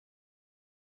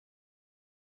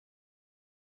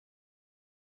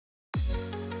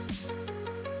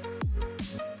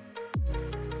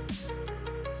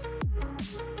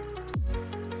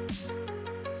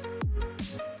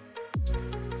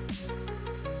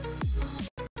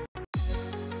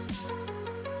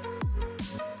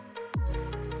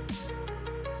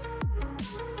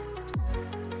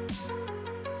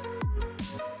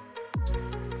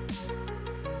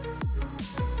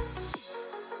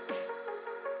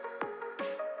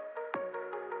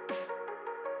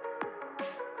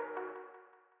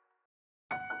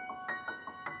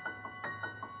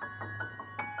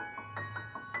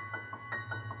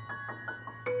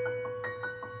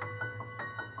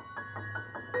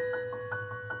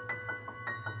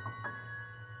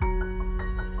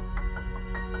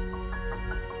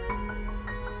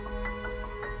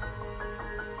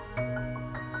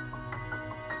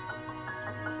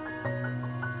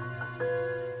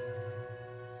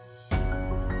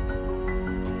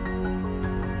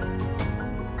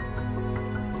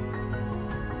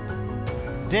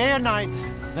Day or night,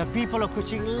 the people of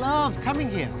Kuching love coming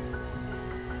here.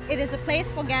 It is a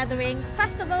place for gathering,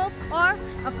 festivals, or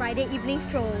a Friday evening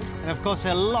stroll. And of course,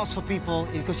 there are lots of people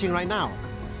in Kuching right now.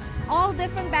 All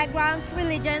different backgrounds,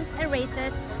 religions, and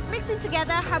races mixing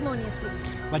together harmoniously.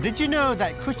 But did you know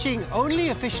that Kuching only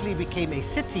officially became a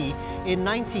city in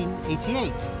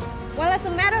 1988? Well, as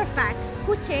a matter of fact,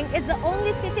 Kuching is the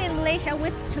only city in Malaysia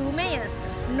with two mayors,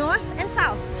 north and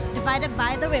south, divided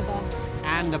by the river.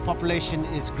 And the population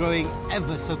is growing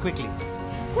ever so quickly.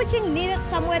 Kuching needed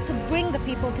somewhere to bring the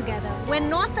people together, where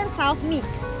north and south meet.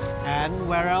 And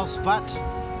where else but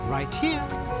right here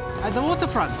at the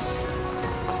waterfront.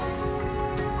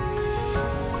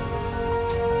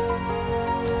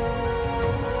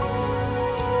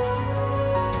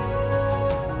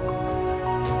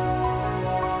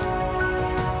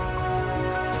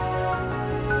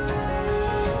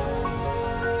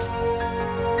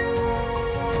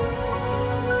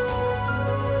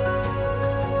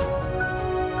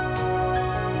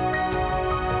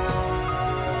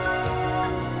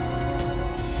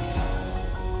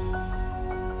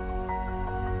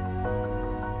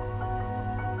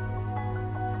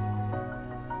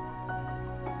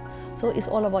 So it's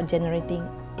all about generating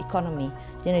economy,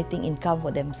 generating income for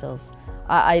themselves.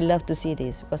 I love to see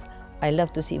this because I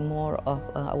love to see more of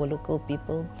our local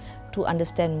people to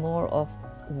understand more of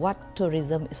what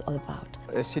tourism is all about.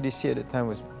 SEDC at the time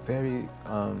was very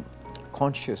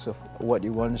conscious of what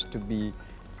it wants to be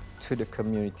to the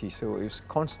community. So it was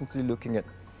constantly looking at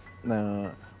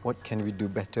what can we do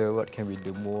better, what can we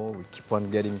do more. We keep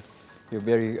on getting. We're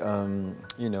very,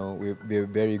 we're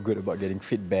very good about getting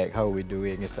feedback, how we're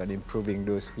doing, and start improving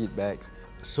those feedbacks.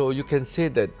 So you can say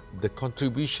that the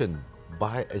contribution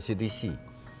by SEDC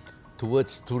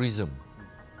towards tourism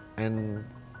and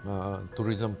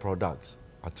tourism products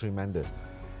are tremendous.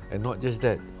 And not just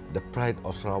that, the pride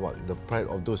of Sarawak, the pride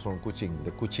of those from Kuching,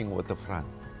 the Kuching Waterfront.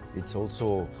 It's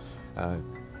also,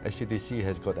 SEDC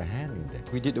has got a hand in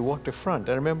that. We did the waterfront,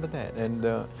 I remember that. And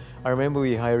I remember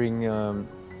we hiring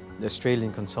the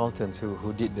Australian consultants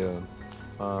who did the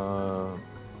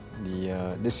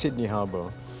Sydney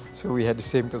Harbour. So we had the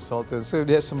same consultants. So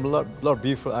there's some lot of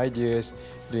beautiful ideas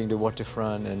doing the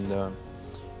waterfront, and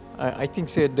I think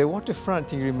the waterfront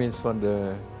thing remains one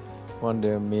of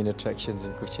the main attractions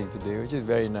in Kuching today, which is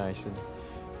very nice.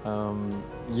 And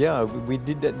yeah, we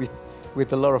did that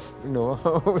with a lot of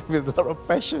with a lot of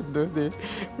passion those days.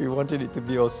 We wanted it to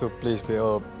be also a place where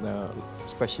all,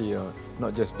 especially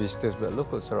not just visitors but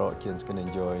local Sarawakians can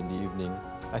enjoy in the evening.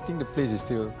 I think the place is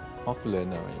still popular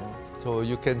now. Yeah. So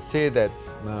you can say that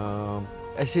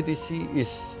SEDC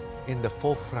is in the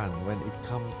forefront when it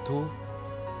comes to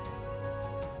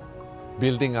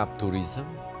building up tourism,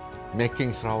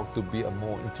 making Sarawak to be a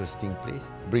more interesting place,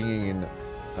 bringing in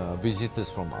visitors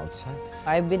from outside.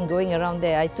 I've been going around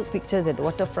there. I took pictures at the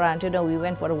waterfront. We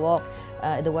went for a walk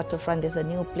at the waterfront. There's a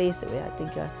new place where I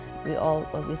think we all,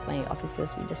 with my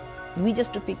officers, we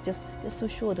just took pictures just to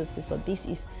show the people this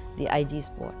is the IG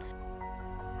spot.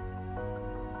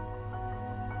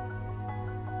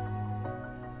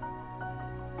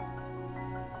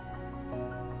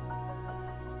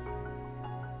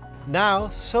 Now,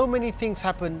 so many things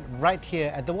happen right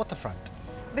here at the waterfront.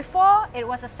 Before, it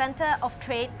was a center of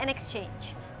trade and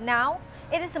exchange. Now,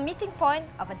 it is a meeting point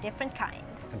of a different kind.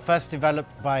 And first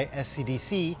developed by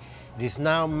SEDC, it is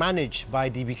now managed by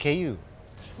DBKU,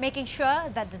 making sure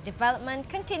that the development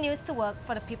continues to work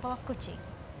for the people of Kuching.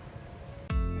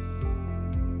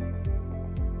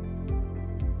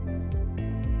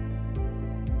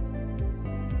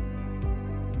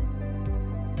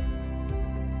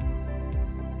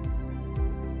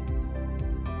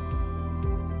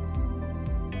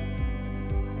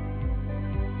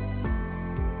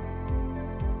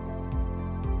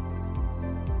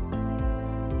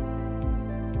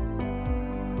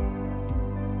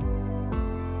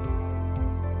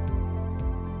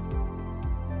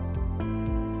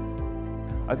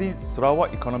 I think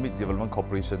Sarawak Economic Development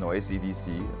Corporation, or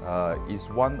SEDC, is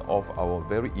one of our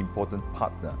very important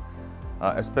partner,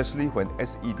 especially when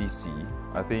SEDC,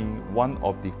 I think one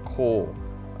of the core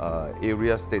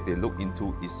areas that they look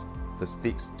into is the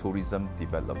state's tourism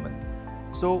development.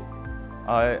 So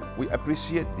we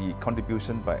appreciate the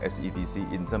contribution by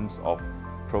SEDC in terms of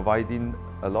providing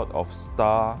a lot of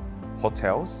star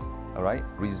hotels, all right,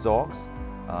 resorts,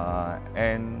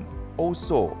 and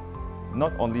also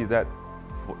not only that,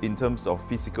 in terms of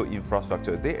physical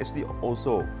infrastructure, they actually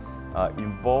also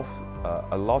involve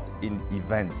a lot in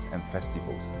events and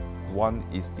festivals. One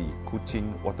is the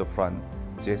Kuching Waterfront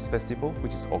Jazz Festival,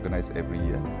 which is organized every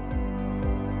year.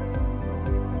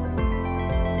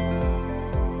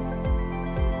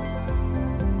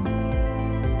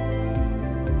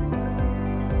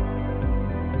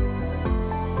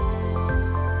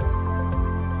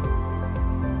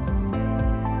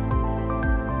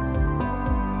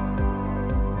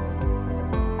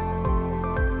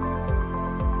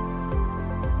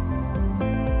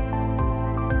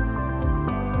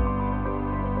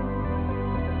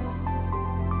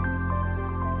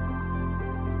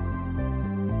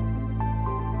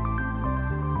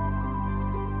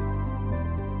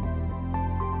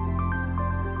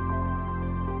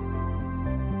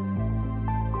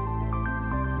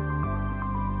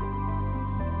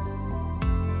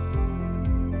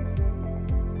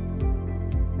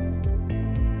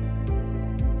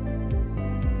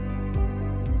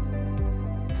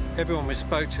 Everyone we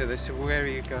spoke to, they said, where are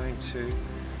you going to?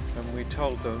 And we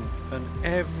told them, and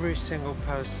every single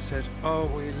person said, oh,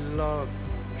 we love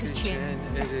Kuching.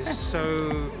 It is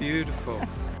so beautiful.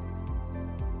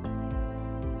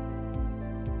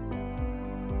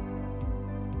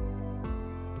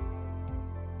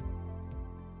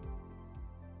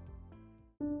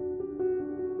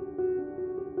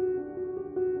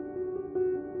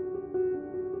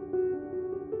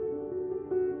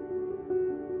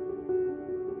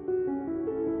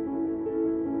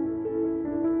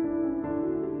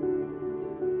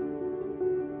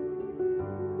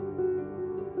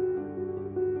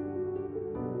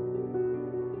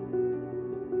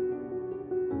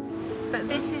 But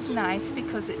this is nice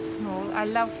because it's small. I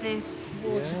love this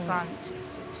waterfront.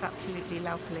 It's absolutely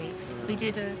lovely. We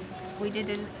did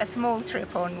a small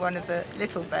trip on one of the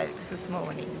little boats this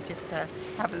morning just to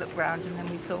have a look round, and then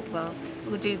we thought, well,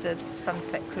 we'll do the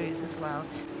sunset cruise as well.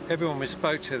 Everyone we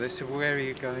spoke to, they said, where are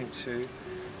you going to?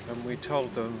 And we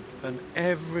told them, and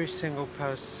every single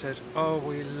person said, oh,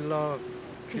 we love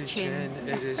Kuching.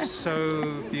 It is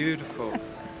so beautiful.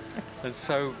 And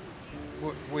so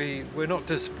we're not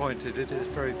disappointed. It is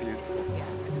very beautiful. Yeah.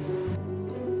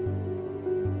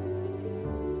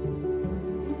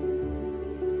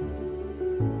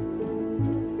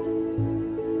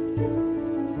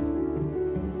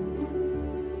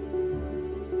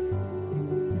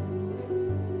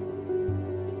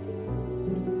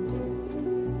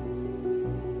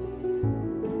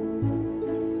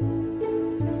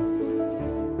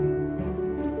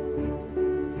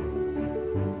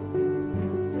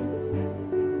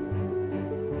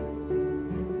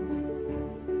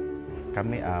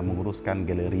 Kami menguruskan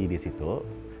galeri di situ,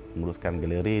 menguruskan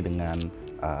galeri dengan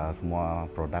semua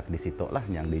produk di situ lah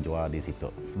yang dijual di situ.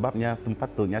 Sebabnya tempat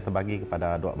tu nya terbagi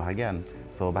kepada dua bahagian.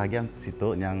 So bahagian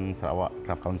situ yang Sarawak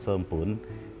Craft Council pun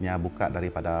nya buka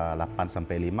daripada 8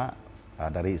 sampai 5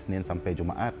 dari Isnin sampai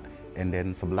Jumaat. And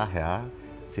then sebelah ya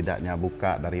sidaknya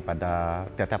buka daripada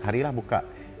tiap-tiap hari lah buka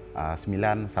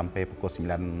 9 sampai pukul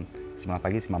 9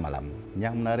 pagi 9 malam.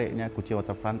 Yang menariknya Kuching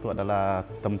Waterfront tu adalah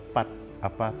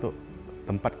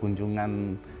tempat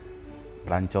kunjungan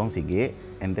pelancong sikit,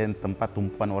 and then tempat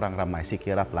tumpuan orang ramai,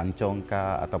 sekira pelancong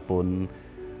kah ataupun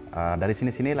dari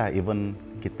sini-sinilah, even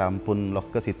kita pun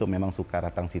lokal situ memang suka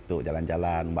datang situ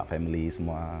jalan-jalan, buat family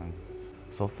semua.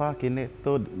 So far kini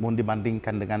tu mun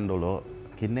dibandingkan dengan dulu,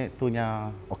 kini tu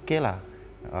nya okey lah,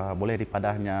 boleh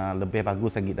dipadahnya lebih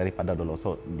bagus lagi daripada dulu.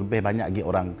 So lebih banyak lagi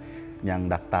orang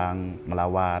yang datang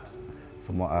melawat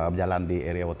semua berjalan di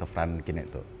area waterfront kini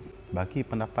tu. Bagi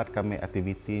pendapat kami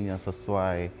aktivitinya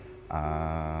sesuai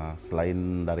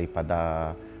selain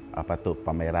daripada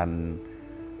pameran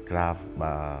craft,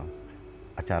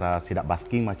 acara sidak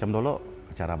basking macam dulu,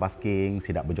 acara basking,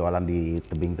 sidak berjualan di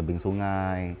tebing-tebing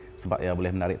sungai sebab ya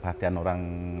boleh menarik perhatian orang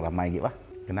ramai gitu lah.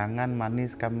 Kenangan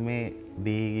manis kami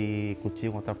di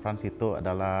Kuching Waterfront itu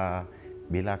adalah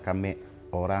bila kami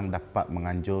orang dapat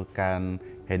menganjurkan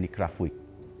Handicraft Week.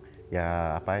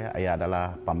 Ya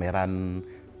adalah pameran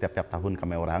tiap-tiap tahun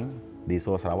kami orang di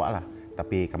seluruh Sarawak lah.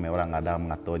 Tapi kami orang ada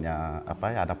mengaturnya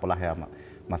ada pula ya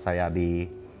masa saya di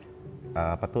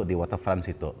di waterfront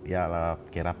situ. Ya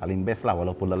kira paling best lah,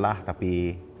 walaupun lelah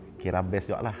tapi kira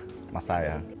best juga lah masa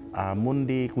ya. Mun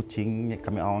di Kuching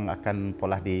kami orang akan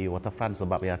pola di waterfront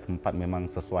sebab ya tempat memang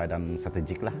sesuai dan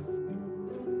strategik lah.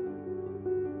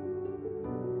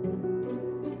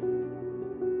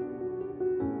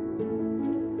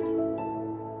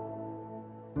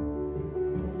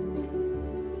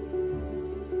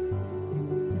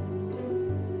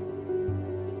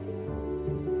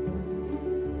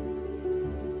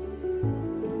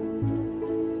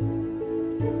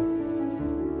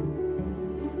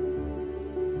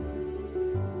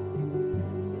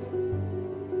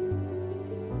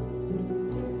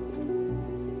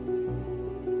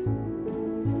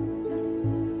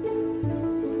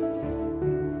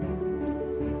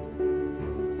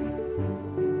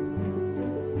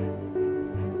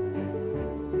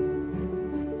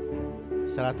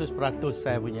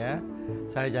 Saya punya.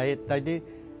 Saya jahit tadi.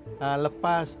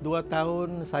 Lepas 2 tahun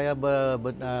saya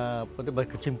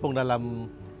berkecimpung dalam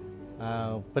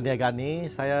perniagaan ini,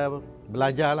 saya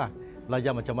belajar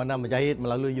macam mana menjahit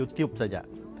melalui YouTube saja.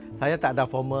 Saya tak ada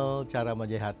formal cara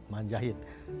menjahit.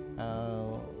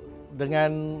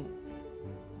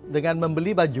 Dengan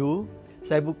membeli baju,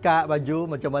 saya buka baju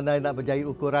macam mana nak berjahit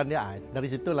ukuran dia. Dari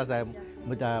situlah saya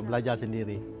belajar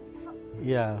sendiri.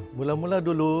 Ya, mula-mula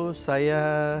dulu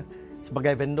saya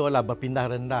sebagai vendor lah berpindah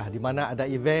rendah. Di mana ada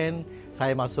event,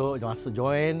 saya masuk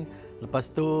join. Lepas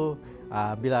tu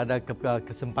bila ada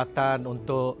kesempatan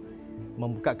untuk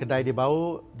membuka kedai di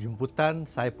Bau, jemputan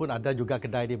saya pun ada juga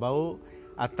kedai di Bau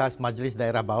atas Majlis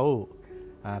Daerah Bau.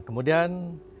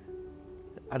 Kemudian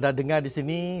ada dengar di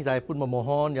sini, saya pun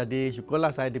memohon, jadi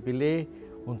syukurlah saya dipilih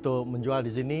untuk menjual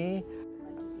di sini.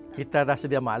 Kita dah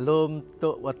sedia maklum,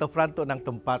 untuk Waterfront tu nang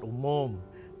tempat umum,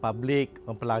 publik,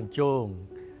 pelancong.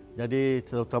 Jadi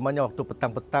terutamanya waktu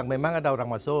petang-petang memang ada orang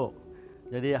masuk.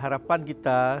 Jadi harapan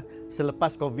kita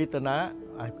selepas COVID nak,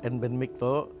 endemik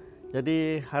tu,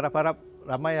 jadi harap-harap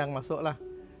ramai yang masuklah,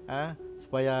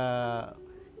 supaya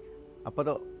apa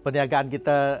tu perniagaan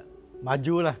kita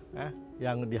majulah,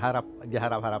 yang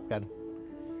diharapkan.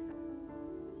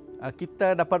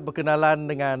 Kita dapat berkenalan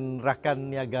dengan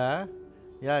rakan niaga,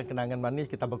 ya, kenangan manis,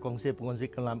 kita berkongsi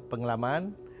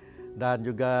pengalaman dan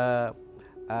juga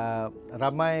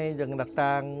ramai yang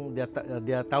datang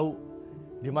dia tahu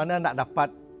di mana nak dapat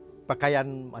pakaian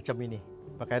macam ini,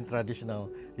 pakaian tradisional,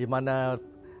 di mana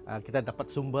kita dapat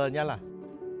sumbernya lah.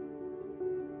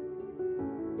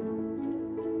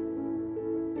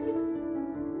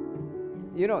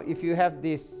 You know, if you have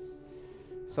this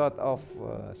sort of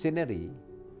scenery,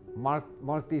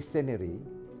 multi-scenery,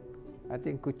 I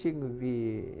think Kuching would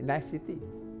be a nice city.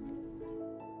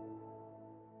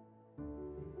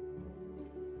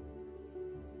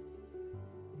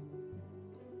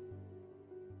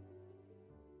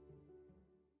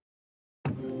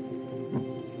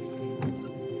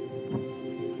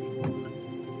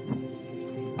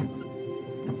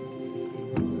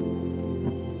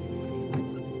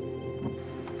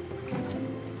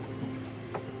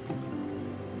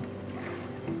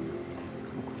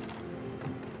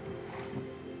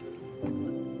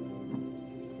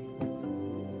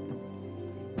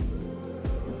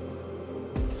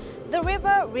 The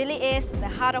river really is the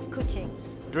heart of Kuching.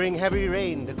 During heavy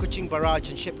rain, the Kuching Barrage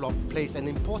and Shiplock plays an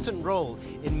important role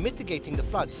in mitigating the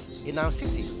floods in our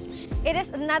city. It is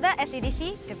another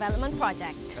SEDC development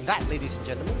project. And that, ladies and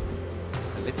gentlemen,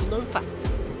 is the little known fact.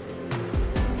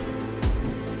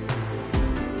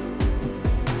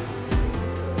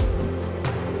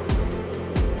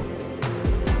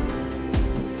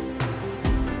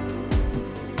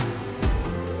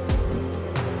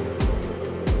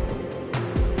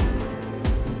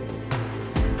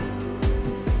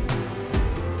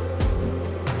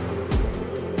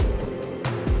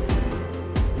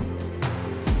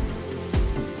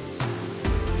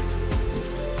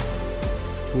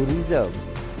 Tourism,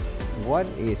 one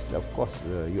is, of course,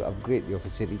 you upgrade your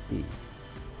facility,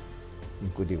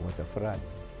 including waterfront.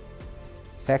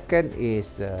 Second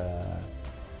is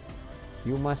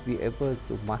you must be able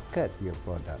to market your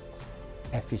products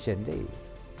efficiently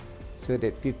so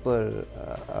that people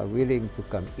are willing to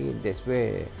come in. That's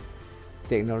where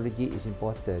technology is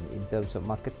important in terms of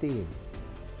marketing.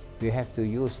 You have to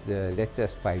use the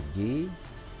latest 5G,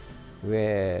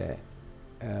 where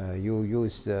you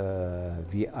use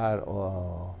VR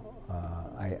or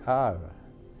IR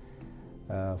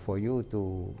for you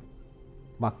to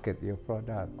market your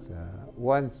products.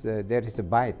 Once there is a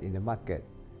bite in the market,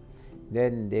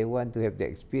 then they want to have the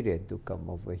experience to come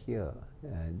over here.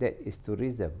 That is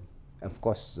tourism. Of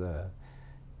course,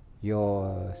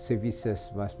 your services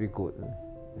must be good.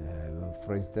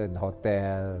 For instance,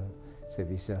 hotel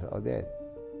services or that.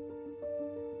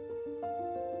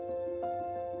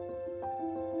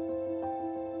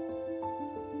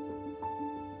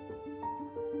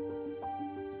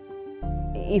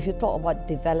 If you talk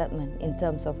about development in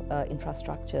terms of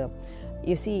infrastructure,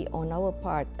 you see on our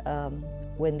part,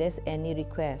 when there's any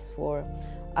request for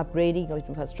upgrading of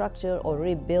infrastructure or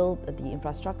rebuild the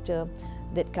infrastructure,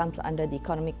 that comes under the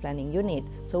economic planning unit,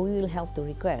 so we will have to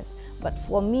request. But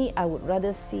for me, I would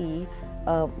rather see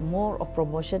more of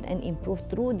promotion and improve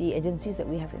through the agencies that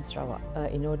we have in Sarawak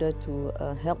in order to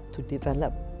help to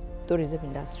develop tourism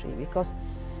industry, because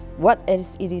what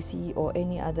SEDC or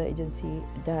any other agency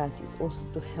does is also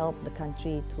to help the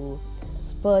country to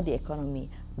spur the economy.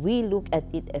 We look at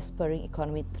it as spurring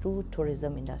economy through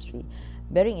tourism industry.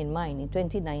 Bearing in mind, in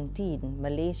 2019,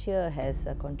 Malaysia has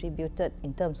contributed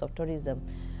in terms of tourism.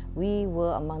 We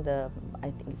were among the,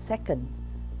 I think, second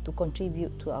to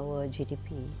contribute to our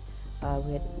GDP.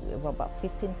 We had about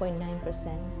 15.9%,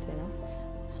 you know.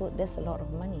 So that's a lot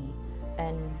of money.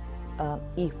 And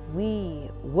if we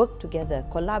work together,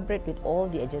 collaborate with all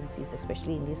the agencies,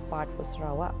 especially in this part for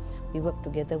Sarawak, we work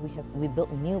together, we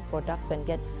build new products and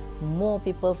get more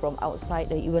people from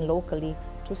outside, even locally,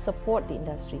 to support the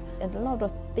industry. And a lot of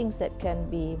things that can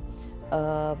be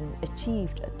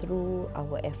achieved through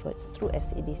our efforts, through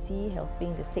SEDC,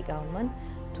 helping the state government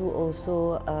to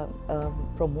also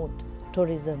promote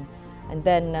tourism. And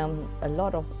then a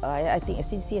lot of, I think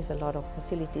SEDC has a lot of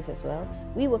facilities as well.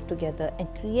 We work together and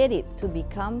create it to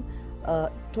become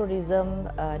a tourism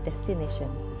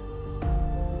destination.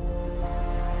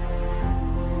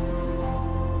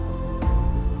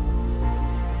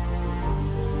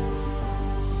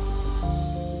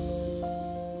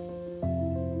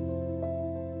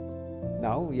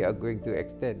 Now we are going to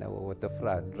extend our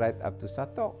waterfront right up to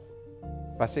Satok,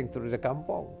 passing through the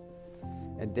kampong.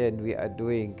 And then we are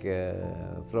doing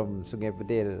from Sungai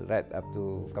Bedil right up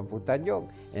to Kampung Tanjung.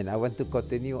 And I want to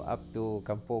continue up to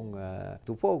Kampung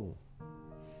Tupong.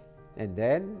 And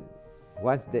then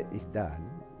once that is done,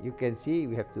 you can see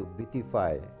we have to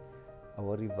beautify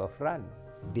our riverfront,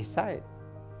 this side.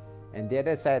 And the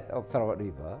other side of Sarawak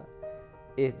River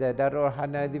is the Darul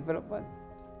Hana development.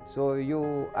 So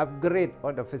you upgrade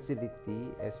all the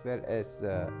facility as well as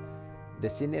the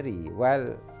scenery,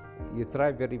 while you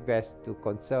try very best to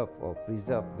conserve or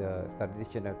preserve the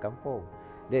traditional kampung.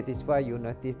 That is why you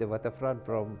notice the waterfront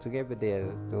from Sungai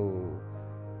Bedil to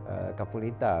Kampung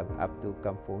Lintang up to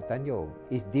Kampung Tanjung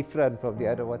is different from the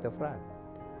other waterfront.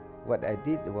 What I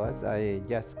did was I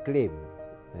just claim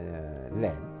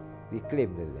land,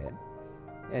 reclaim the land,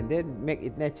 and then make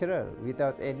it natural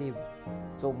without any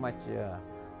so much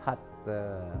hard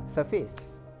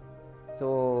surface.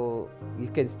 So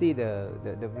you can see the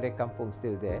Black Kampung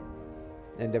still there,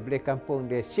 and the Black Kampung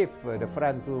they shift the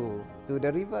front to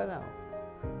the river now,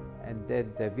 and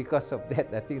then because of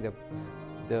that, I think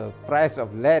the price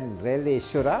of land really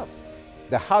shot up.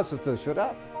 The house also shot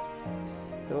up.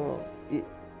 So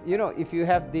you know, if you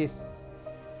have this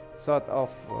sort of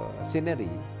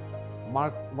scenery,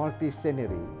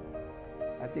 multi-scenery,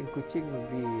 I think Kuching will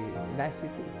be a nice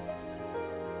city.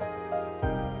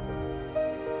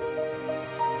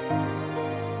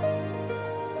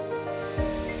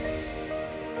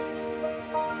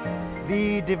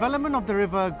 The development of the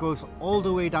river goes all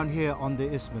the way down here on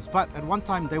the isthmus, but at one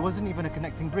time there wasn't even a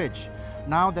connecting bridge.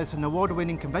 Now there's an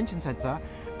award-winning convention centre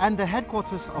and the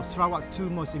headquarters of Sarawak's two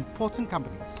most important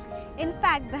companies. In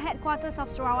fact, the headquarters of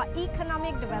Sarawak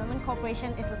Economic Development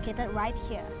Corporation is located right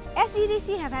here.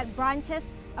 SEDC have had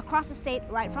branches across the state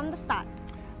right from the start.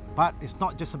 But it's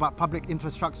not just about public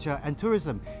infrastructure and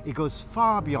tourism, it goes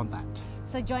far beyond that.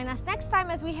 So join us next time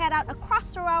as we head out across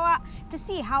Sarawak to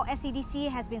see how SEDC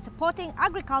has been supporting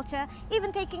agriculture,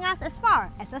 even taking us as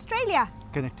far as Australia.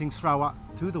 Connecting Sarawak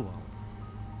to the world.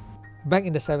 Back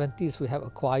in the 70s, we have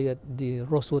acquired the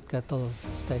Rosewood Cattle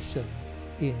Station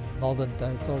in Northern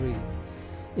Territory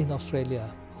in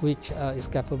Australia, which is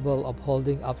capable of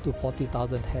holding up to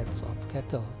 40,000 heads of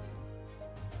cattle.